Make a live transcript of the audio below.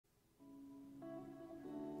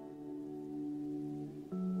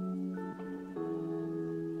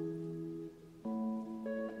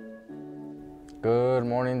Good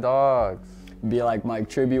morning, dogs. Be Like Mike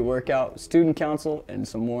tribute workout, student council, and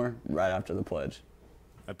some more right after the pledge.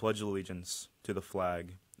 I pledge allegiance to the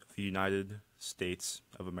flag of the United States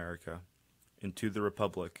of America and to the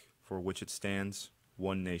republic for which it stands,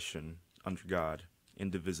 one nation, under God,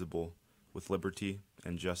 indivisible, with liberty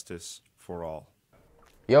and justice for all.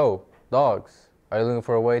 Yo, dogs. Are you looking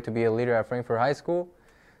for a way to be a leader at Frankfort High School?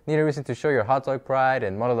 Need a reason to show your hot dog pride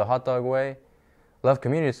and model the hot dog way? Love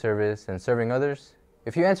community service and serving others?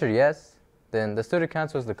 If you answered yes, then the Student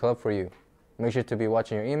Council is the club for you. Make sure to be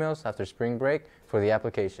watching your emails after spring break for the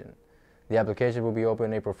application. The application will be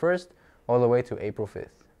open April 1st all the way to April 5th.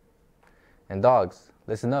 And dogs,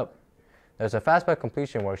 listen up. There's a FastPack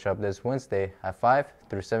completion workshop this Wednesday at 5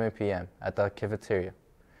 through 7 p.m. at the cafeteria.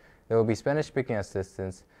 There will be Spanish speaking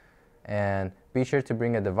assistance, and be sure to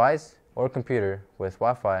bring a device or computer with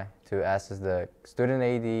Wi-Fi to access the Student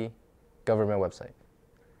AD government website.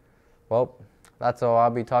 Well, that's all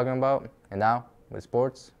I'll be talking about. And now, with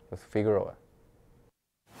sports, with Figueroa.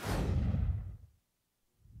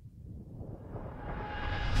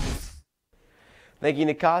 Thank you,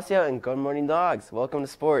 Nicasio, and good morning, dogs. Welcome to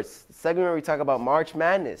sports, the segment where we talk about March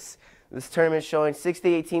Madness. This tournament showing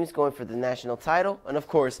 68 teams going for the national title, and of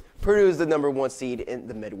course, Purdue is the #1 seed in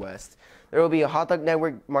the Midwest. There will be a Hot Dog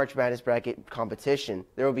Network March Madness bracket competition.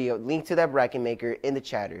 There will be a link to that bracket maker in the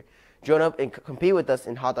chatter. Join up and compete with us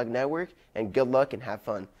in Hot Dog Network, and good luck and have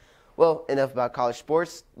fun. Well, enough about college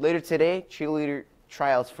sports. Later today, cheerleader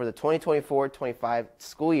tryouts for the 2024-25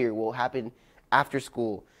 school year will happen after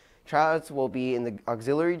school. Tryouts will be in the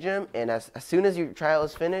auxiliary gym, and as soon as your tryout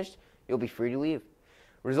is finished, you'll be free to leave.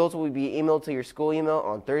 Results will be emailed to your school email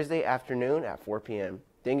on Thursday afternoon at 4 p.m.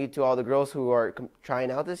 Thank you to all the girls who are trying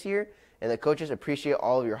out this year, and the coaches appreciate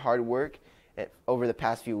all of your hard work over the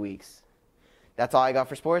past few weeks. That's all I got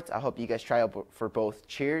for sports. I hope you guys try out for both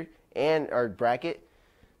cheer and our bracket.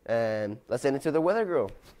 And let's get into the weather, girl.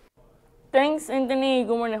 Thanks, Anthony.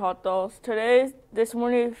 Good morning, hot dogs. This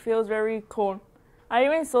morning feels very cold. I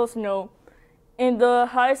even saw snow. And the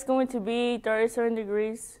high is going to be 37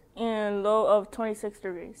 degrees and low of 26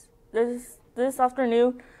 degrees. This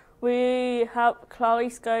afternoon, we have cloudy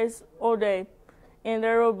skies all day, and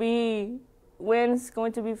there will be winds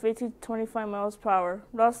going to be 50 to 25 miles per hour.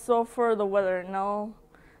 That's all for the weather. Now,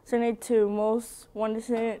 send it to most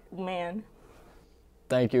wanted man.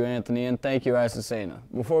 Thank you, Anthony, and thank you, Azucena.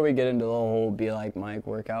 Before we get into the whole Be Like Mike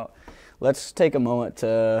workout, let's take a moment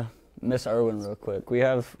to miss Erwin real quick. We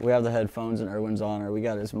have the headphones in Erwin's honor. We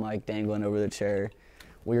got his mic dangling over the chair.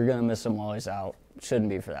 We're going to miss him while he's out. Shouldn't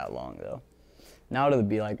be for that long, though. Now to the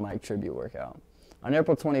Be Like Mike tribute workout. On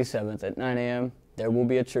April 27th at 9 a.m., there will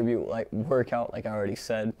be a tribute workout, like I already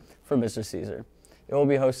said, for Mr. Caesar. It will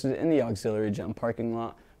be hosted in the auxiliary gym parking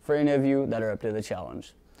lot for any of you that are up to the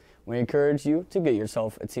challenge. We encourage you to get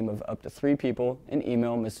yourself a team of up to 3 people and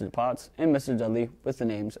email Mr. Potts and Mr. Dudley with the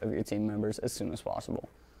names of your team members as soon as possible.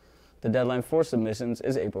 The deadline for submissions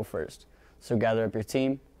is April 1st, so gather up your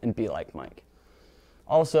team and be like Mike.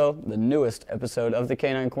 Also, the newest episode of the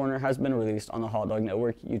Canine Corner has been released on the Hot Dog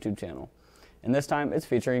Network YouTube channel, and this time it's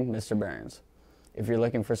featuring Mr. Barons. If you're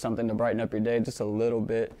looking for something to brighten up your day just a little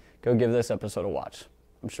bit, go give this episode a watch.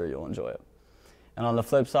 I'm sure you'll enjoy it. And on the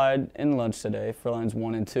flip side, in lunch today, for lines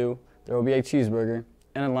 1 and 2, there will be a cheeseburger,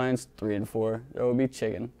 and in lines 3 and 4, there will be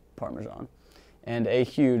chicken parmesan. And a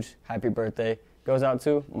huge happy birthday goes out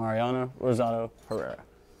to Mariana Rosado Herrera.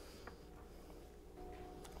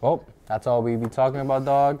 Well, that's all we'll be talking about,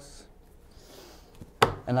 dogs.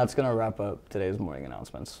 And that's going to wrap up today's morning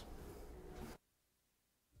announcements.